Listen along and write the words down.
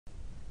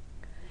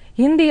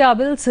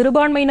இந்தியாவில்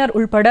சிறுபான்மையினர்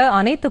உள்பட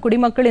அனைத்து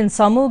குடிமக்களின்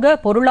சமூக,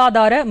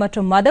 பொருளாதார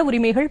மற்றும் மத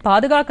உரிமைகள்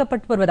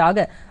பாதுகாக்கப்பட்டு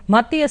வருவதாக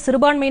மத்திய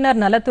சிறுபான்மையினர்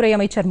நலத்துறை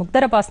அமைச்சர்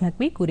முக்தார் அப்பாஸ்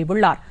நக்வி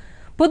கூறியுள்ளார்.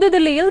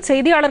 புதுதில்லியில்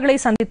செய்தியாளர்களை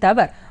சந்தித்த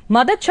அவர்,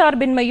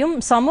 மதச்சார்பின்மையும்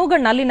சமூக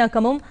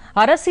நல்லிணக்கமும்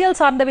அரசியல்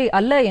சார்ந்தவை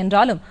அல்ல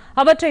என்றாலும்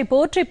அவற்றை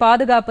போற்றி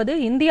பாதுகாப்பது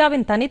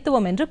இந்தியாவின்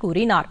தனித்துவம் என்று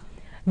கூறினார்.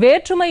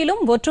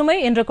 வேற்றுமையிலும் ஒற்றுமை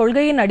என்ற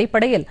கொள்கையின்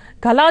அடிப்படையில்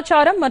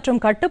கலாச்சாரம்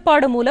மற்றும்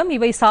கட்டுப்பாடு மூலம்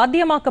இவை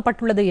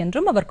சாத்தியமாக்கப்பட்டுள்ளது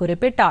என்றும் அவர்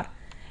குறிப்பிட்டார்.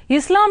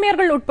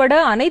 இஸ்லாமியர்கள் உட்பட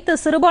அனைத்து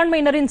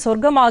சிறுபான்மையினரின்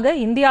சொர்க்கமாக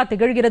இந்தியா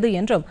திகழ்கிறது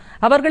என்றும்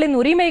அவர்களின்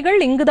உரிமைகள்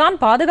இங்குதான்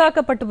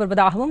பாதுகாக்கப்பட்டு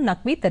வருவதாகவும்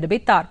நக்வி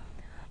தெரிவித்தார்.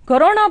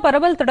 கொரோனா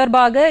பரவல்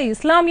தொடர்பாக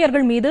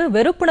இஸ்லாமியர்கள் மீது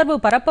வெறுப்புணர்வு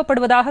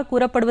பரப்பப்படுவதாக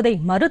கூறப்படுவதை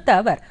மறுத்த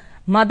அவர்,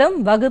 மதம்,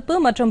 வகுப்பு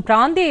மற்றும்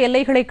பிராந்திய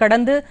எல்லைகளை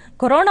கடந்து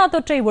கொரோனா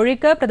தொற்றை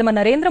ஒழிக்க பிரதமர்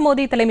நரேந்திர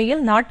மோடி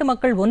தலைமையில் நாட்டு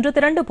மக்கள் ஒன்று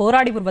திரண்டு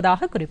போராடி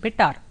வருவதாக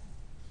குறிப்பிட்டார்.